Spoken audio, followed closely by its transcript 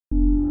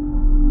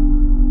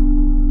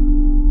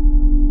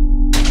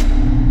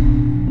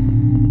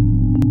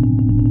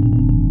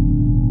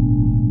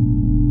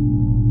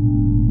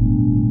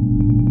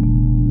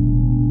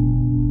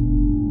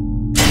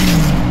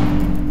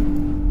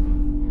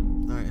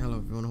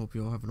hope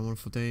you all having a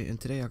wonderful day.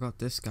 And today I got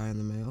this guy in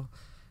the mail,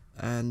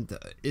 and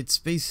it's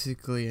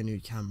basically a new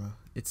camera.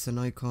 It's a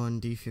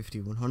Nikon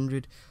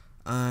D50-100,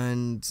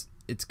 and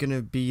it's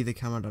gonna be the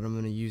camera that I'm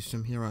gonna use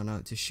from here on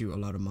out to shoot a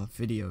lot of my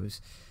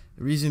videos.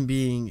 The reason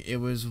being,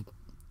 it was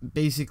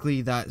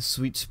basically that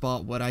sweet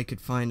spot, what I could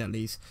find at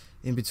least,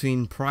 in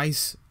between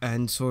price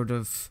and sort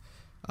of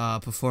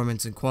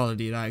performance and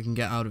quality that I can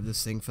get out of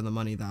this thing for the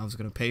money that I was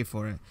going to pay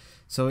for it.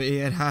 So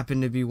it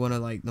happened to be one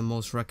of like the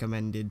most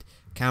recommended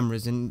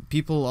cameras, and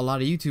a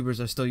lot of YouTubers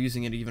are still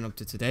using it even up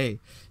to today,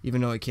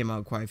 even though it came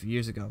out quite a few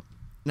years ago.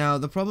 Now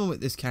the problem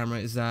with this camera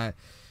is that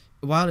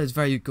while it's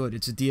very good,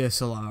 it's a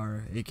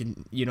DSLR. It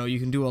can, you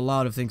can do a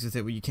lot of things with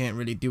it what you can't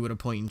really do with a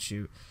point and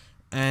shoot,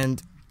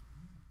 and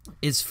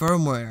its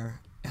firmware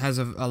has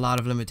a lot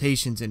of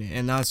limitations in it,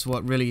 and that's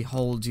what really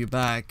holds you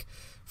back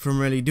from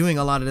really doing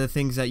a lot of the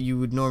things that you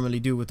would normally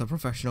do with a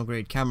professional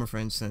grade camera, for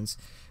instance,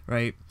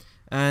 right?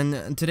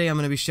 And today I'm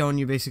going to be showing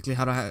you basically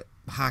how to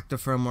hack the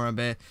firmware a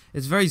bit.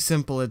 It's very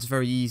simple, it's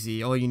very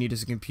easy. All you need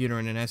is a computer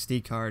and an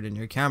SD card in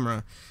your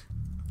camera.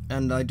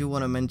 And I do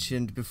want to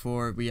mention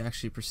before we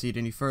actually proceed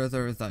any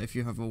further that if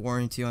you have a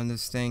warranty on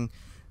this thing,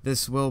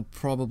 this will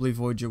probably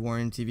void your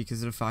warranty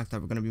because of the fact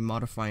that we're going to be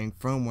modifying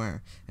firmware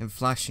and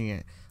flashing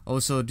it.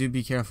 Also, do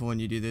be careful when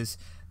you do this.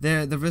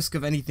 The risk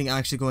of anything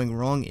actually going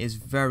wrong is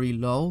very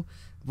low,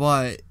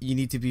 but you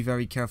need to be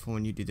very careful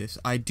when you do this.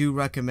 I do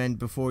recommend,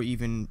 before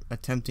even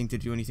attempting to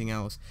do anything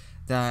else,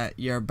 that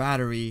your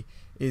battery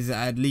is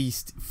at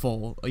least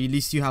full, or at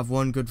least you have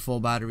one good full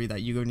battery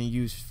that you're going to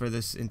use for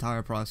this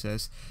entire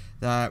process,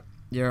 that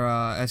your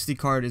SD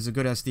card is a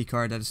good SD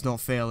card, that it's not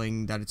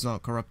failing, that it's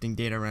not corrupting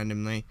data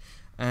randomly,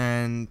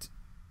 and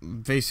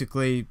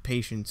basically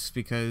patience,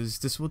 because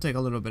this will take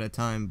a little bit of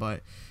time,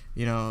 but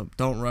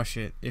don't rush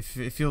it. If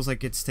it feels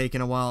like it's taking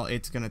a while,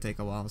 it's gonna take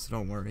a while, so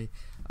don't worry.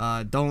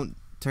 Don't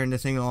turn the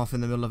thing off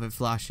in the middle of it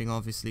flashing,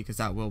 obviously, because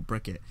that will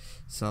brick it.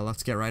 So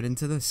let's get right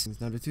into this.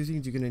 Now the two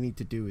things you're gonna need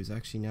to do is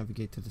actually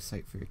navigate to the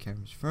site for your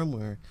camera's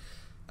firmware,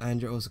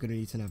 and you're also gonna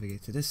need to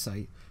navigate to this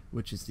site,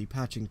 which is the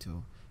patching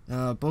tool.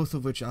 Both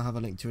of which I'll have a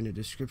link to in the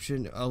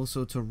description.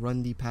 Also, to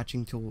run the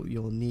patching tool,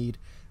 you'll need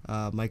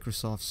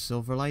Microsoft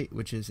Silverlight,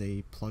 which is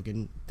a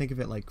plugin. Think of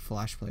it like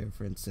Flash Player,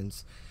 for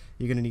instance.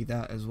 You're going to need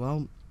that as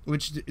well,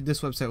 which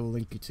this website will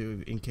link you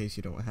to in case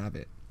you don't have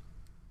it.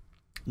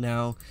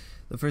 Now,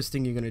 the first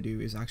thing you're going to do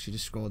is actually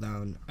just scroll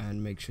down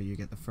and make sure you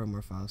get the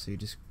firmware file. So you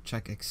just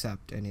check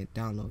accept and hit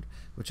download,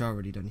 which I've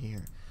already done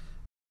here.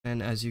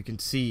 And as you can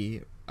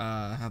see,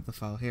 I have the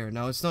file here.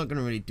 Now, it's not going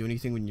to really do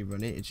anything when you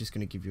run it. It's just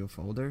going to give you a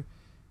folder.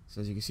 So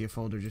as you can see, a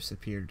folder just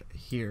appeared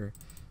here.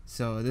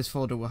 So this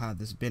folder will have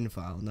this bin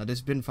file. Now this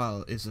bin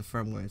file is the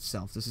firmware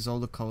itself. This is all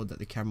the code that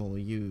the camera will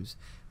use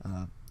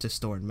to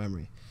store in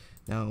memory.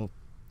 Now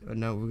we're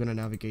going to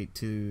navigate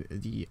to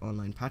the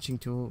online patching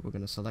tool. We're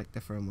going to select the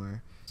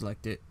firmware,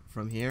 select it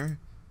from here,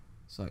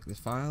 select this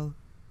file,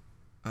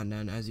 and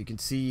then as you can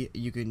see,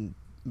 you can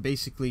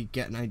basically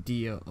get an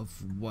idea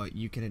of what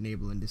you can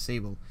enable and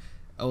disable.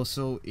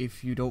 Also,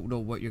 if you don't know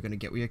what you're going to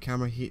get with your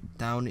camera, hit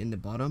down in the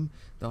bottom.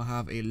 They'll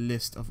have a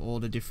list of all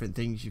the different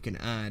things you can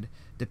add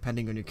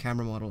depending on your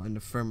camera model and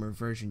the firmware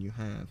version you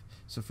have.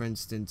 So for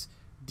instance,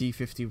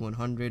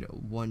 D50-100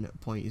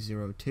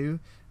 1.02,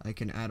 I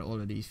can add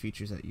all of these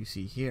features that you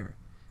see here.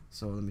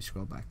 So let me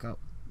scroll back up.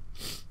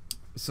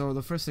 So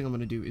the first thing I'm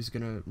going to do is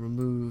going to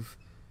remove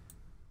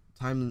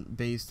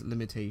time-based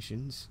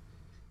limitations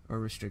or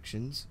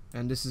restrictions,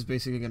 and this is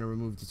basically going to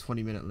remove the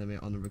 20-minute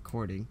limit on the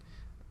recording.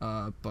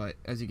 But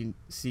as you can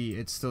see,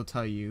 it still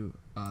tell you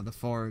the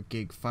 4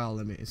 gig file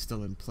limit is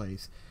still in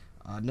place.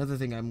 Another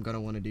thing I'm going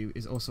to want to do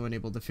is also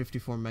enable the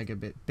 54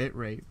 megabit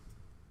bitrate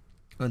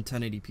on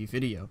 1080p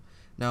video.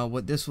 Now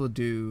what this will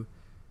do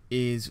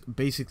is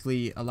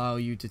basically allow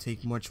you to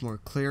take much more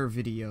clear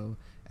video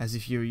as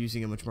if you're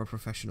using a much more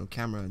professional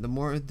camera. The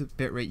more the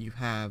bitrate you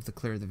have, the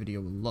clearer the video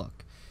will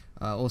look.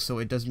 Also,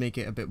 it does make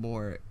it a bit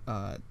more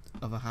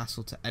of a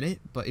hassle to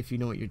edit, but if you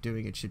know what you're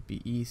doing, it should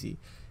be easy.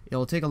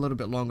 It'll take a little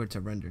bit longer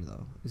to render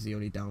though, is the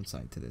only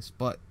downside to this,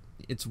 but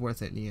it's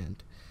worth it in the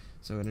end.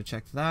 So I'm going to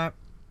check that,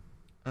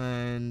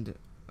 and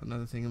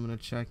another thing I'm going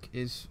to check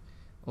is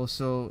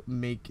also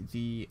make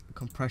the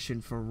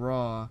compression for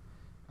RAW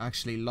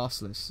actually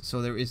lossless,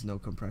 so there is no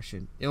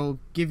compression. It'll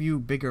give you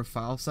bigger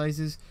file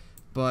sizes,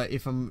 but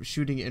if I'm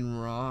shooting in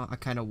RAW, I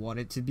kind of want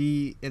it to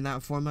be in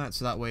that format,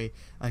 so that way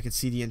I can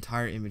see the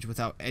entire image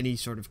without any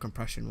sort of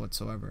compression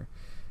whatsoever.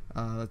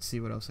 Let's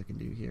see what else I can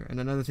do here. And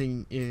another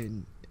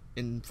thing,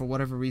 for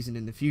whatever reason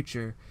in the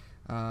future,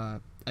 I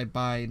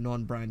buy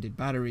non-branded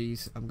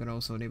batteries, I'm going to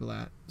also enable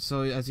that.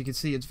 So as you can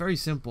see, it's very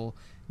simple.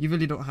 You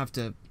really don't have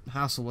to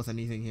hassle with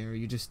anything here.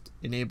 You just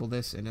enable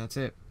this and that's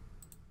it.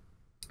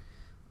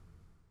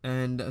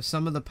 And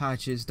some of the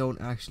patches don't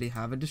actually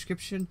have a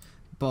description,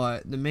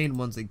 but the main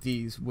ones like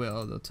these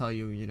will. They'll tell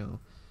you,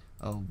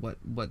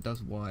 what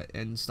does what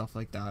and stuff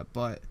like that.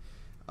 But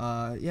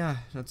yeah,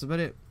 that's about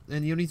it.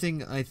 And the only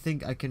thing I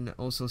think I can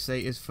also say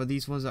is for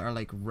these ones that are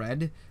like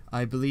red,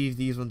 I believe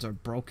these ones are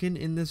broken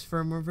in this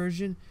firmware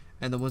version,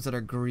 and the ones that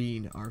are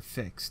green are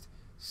fixed.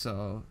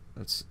 So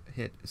let's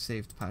hit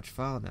saved patch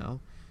file now.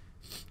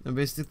 I'm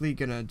basically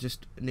gonna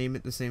just name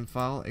it the same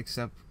file,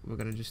 except we're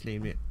gonna just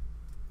name it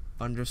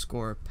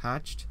underscore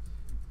patched,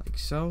 like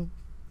so,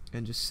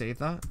 and just save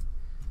that,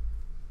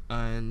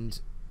 and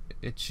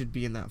it should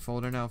be in that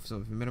folder now. So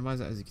if you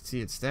minimize it, as you can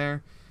see, it's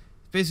there.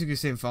 Basically the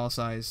same file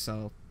size,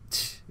 so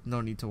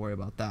no need to worry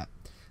about that.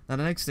 Now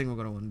the next thing we're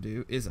gonna want to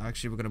do is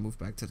actually we're gonna move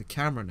back to the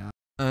camera now.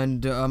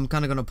 And I'm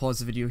kind of going to pause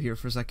the video here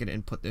for a second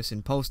and put this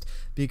in post,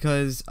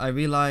 because I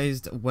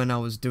realized when I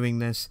was doing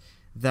this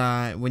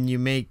that when you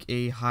make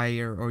a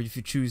higher, or if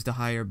you choose the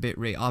higher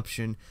bitrate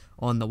option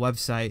on the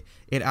website,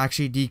 it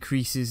actually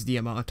decreases the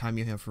amount of time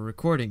you have for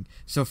recording.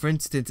 So for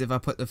instance, if I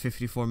put the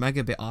 54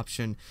 megabit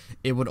option,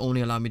 it would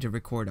only allow me to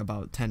record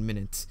about 10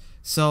 minutes.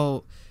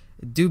 So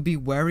do be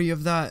wary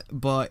of that,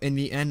 but in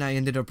the end I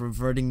ended up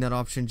reverting that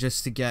option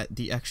just to get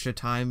the extra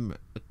time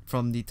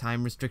from the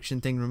time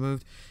restriction thing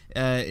removed.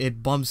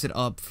 It bumps it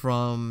up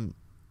from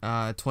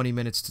 20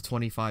 minutes to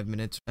 25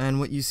 minutes, and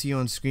what you see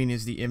on screen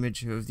is the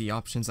image of the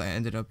options I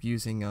ended up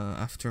using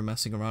after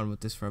messing around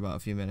with this for about a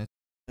few minutes.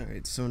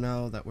 Alright, so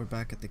now that we're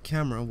back at the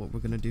camera, what we're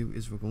going to do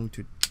is we're going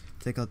to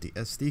take out the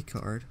SD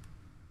card,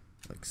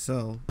 like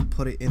so,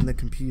 put it in the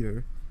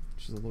computer,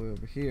 which is all the way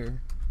over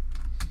here.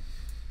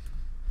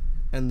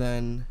 And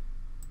then,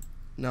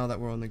 now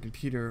that we're on the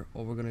computer,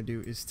 all we're going to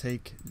do is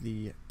take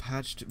the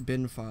patched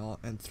bin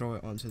file and throw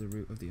it onto the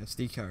root of the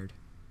SD card.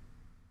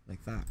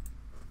 Like that.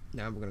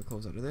 Now we're going to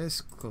close out of this,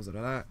 close out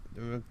of that.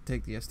 Then we're going to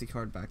take the SD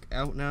card back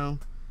out now,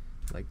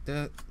 like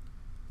that.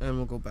 And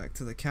we'll go back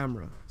to the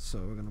camera. So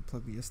we're going to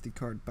plug the SD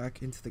card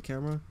back into the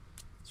camera.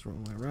 It's the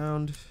wrong way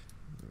around.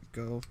 There we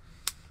go.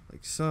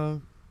 Like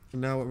so.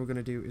 And now what we're going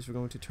to do is we're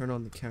going to turn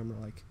on the camera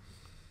like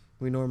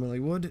we normally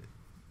would.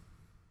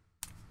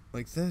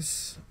 Like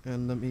this,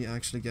 and let me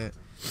actually get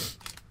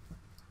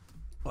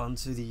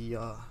onto the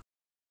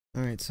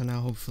Alright, so now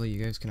hopefully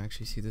you guys can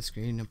actually see the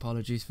screen.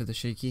 Apologies for the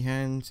shaky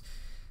hands,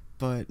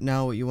 but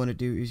now what you want to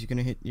do is you're going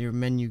to hit your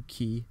menu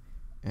key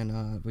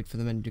and wait for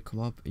the menu to come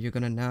up. You're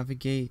going to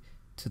navigate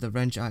to the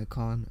wrench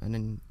icon and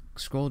then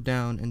scroll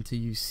down until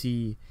you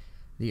see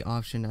the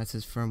option that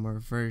says firmware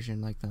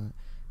version, like that.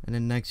 And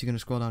then next you're going to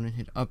scroll down and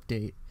hit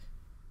update,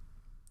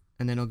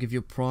 and then it'll give you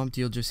a prompt.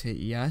 You'll just hit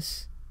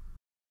yes.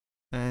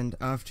 And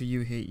after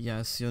you hit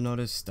yes, you'll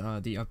notice the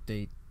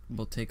update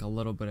will take a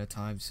little bit of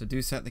time. So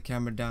do set the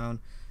camera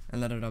down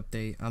and let it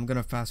update. I'm going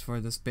to fast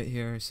forward this bit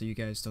here so you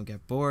guys don't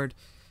get bored,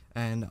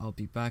 and I'll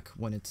be back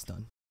when it's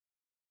done.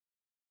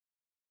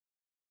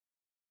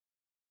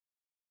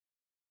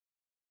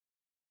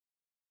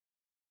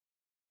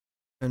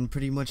 And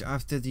pretty much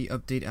after the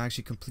update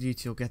actually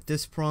completes, you'll get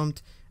this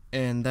prompt.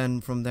 And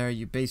then from there,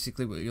 you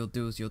basically, what you'll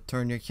do is you'll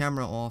turn your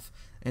camera off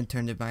and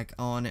turn it back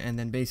on, and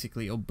then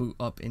basically it'll boot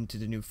up into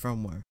the new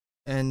firmware.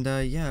 And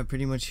yeah,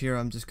 pretty much here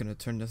I'm just gonna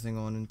turn the thing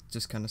on and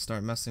just kind of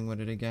start messing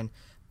with it again.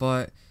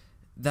 But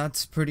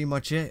that's pretty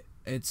much it.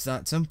 It's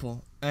that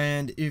simple.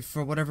 And if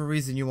for whatever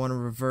reason you want to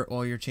revert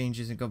all your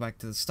changes and go back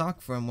to the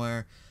stock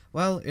firmware,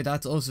 well,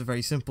 that's also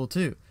very simple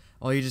too.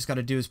 All you just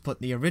gotta do is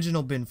put the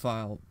original bin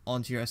file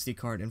onto your SD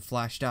card and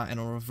flash that, and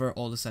it'll revert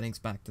all the settings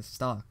back to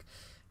stock.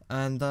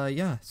 And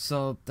yeah,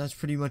 so that's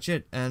pretty much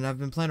it. And I've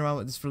been playing around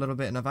with this for a little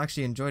bit, and I've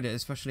actually enjoyed it,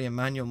 especially in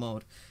manual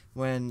mode,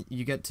 when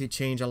you get to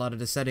change a lot of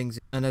the settings.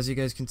 And as you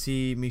guys can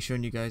see, me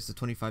showing you guys the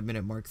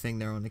 25-minute mark thing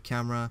there on the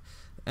camera.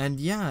 And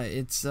yeah,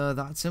 it's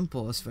that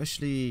simple,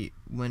 especially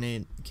when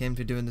it came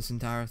to doing this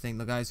entire thing.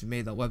 The guys who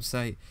made that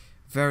website,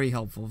 very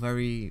helpful,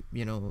 very,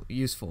 you know,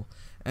 useful.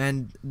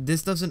 And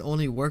this doesn't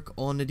only work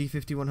on the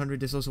D5100,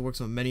 this also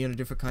works on many other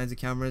different kinds of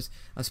cameras,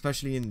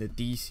 especially in the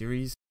D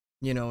series.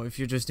 You know, if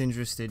you're just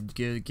interested,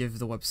 give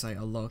the website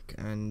a look,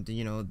 and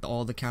you know,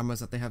 all the cameras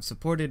that they have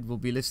supported will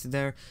be listed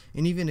there.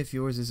 And even if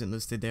yours isn't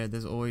listed there,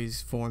 there's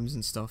always forums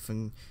and stuff,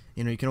 and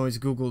you know, you can always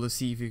Google to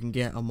see if you can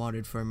get a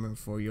modded firmware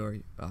for your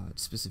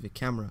specific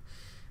camera.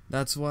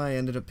 That's why I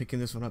ended up picking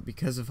this one up,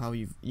 because of how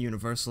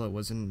universal it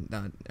was, and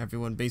that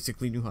everyone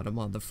basically knew how to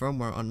mod the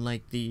firmware,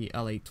 unlike the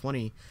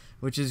L820,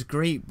 which is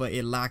great, but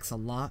it lacks a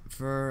lot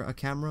for a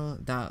camera.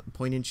 That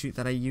point and shoot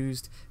that I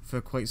used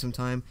for quite some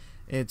time,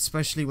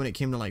 especially when it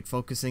came to like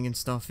focusing and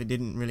stuff, it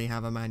didn't really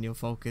have a manual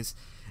focus.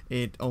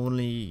 It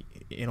only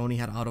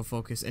had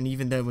autofocus, and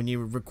even then when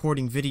you're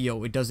recording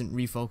video, it doesn't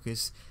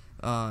refocus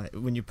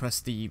when you press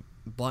the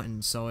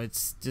button. So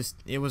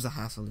it was a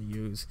hassle to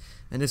use,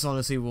 and this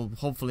honestly will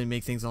hopefully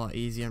make things a lot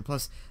easier. And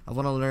plus, I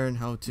want to learn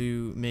how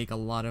to make a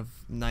lot of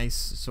nice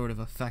sort of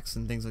effects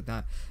and things like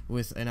that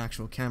with an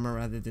actual camera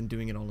rather than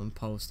doing it all in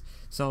post.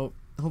 So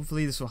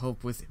hopefully this will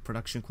help with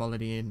production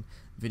quality and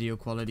video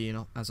quality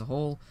and as a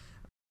whole.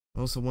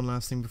 Also, one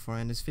last thing before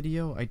I end this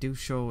video, I do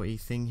show a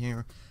thing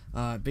here.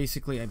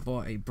 Basically I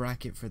bought a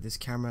bracket for this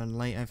camera and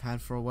light I've had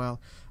for a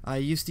while. I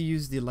used to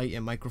use the light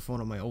and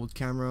microphone on my old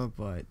camera,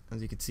 but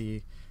as you can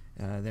see,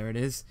 there it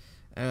is.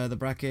 The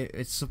bracket,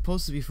 it's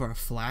supposed to be for a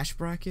flash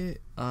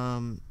bracket,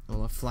 well,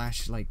 a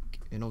flash like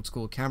an old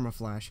school camera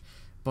flash,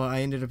 but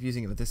I ended up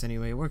using it with this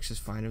anyway. It works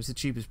just fine. It was the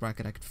cheapest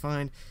bracket I could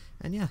find,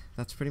 and yeah,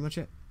 that's pretty much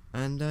it.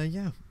 And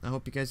yeah, I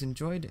hope you guys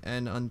enjoyed,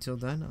 and until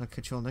then, I'll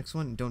catch you all next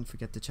one. Don't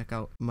forget to check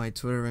out my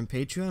Twitter and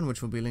Patreon,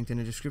 which will be linked in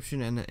the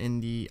description and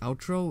in the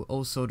outro.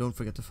 Also, don't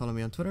forget to follow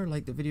me on Twitter,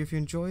 like the video if you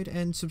enjoyed,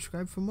 and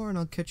subscribe for more, and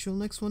I'll catch you all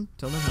next one.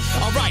 Till then,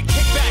 alright,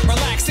 kick back,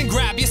 relax, and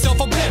grab yourself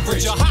a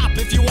beverage. A hop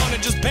if you wanna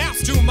just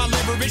bounce to my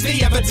leverage.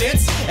 The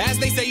evidence, as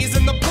they say, is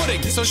in the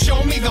pudding. So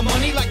show me the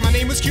money like my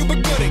name was Cuba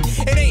Gooding.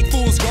 It ain't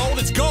fool's gold,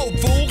 it's gold,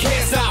 fool.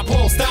 Can't stop,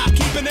 won't stop,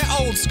 keeping it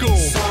old school.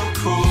 So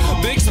cool.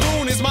 Big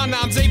Spoon is my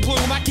nom de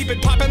plume. I keep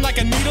it popping like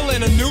a needle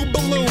in a new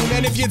balloon.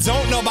 And if you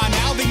don't know by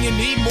now, then you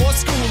need more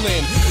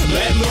schooling.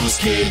 Let loose,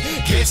 kid,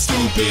 get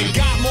stupid.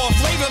 Got more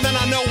flavor than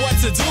I know what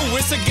to do.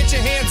 It's to get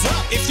your hands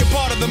up if you're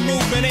part of the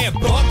movement. And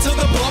bump to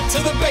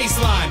the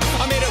baseline.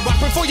 I made it rock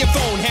before your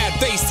phone had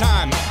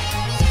FaceTime.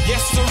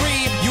 Yes,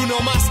 sirree, you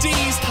know my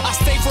steez. I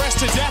stay fresh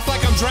to death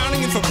like I'm drowning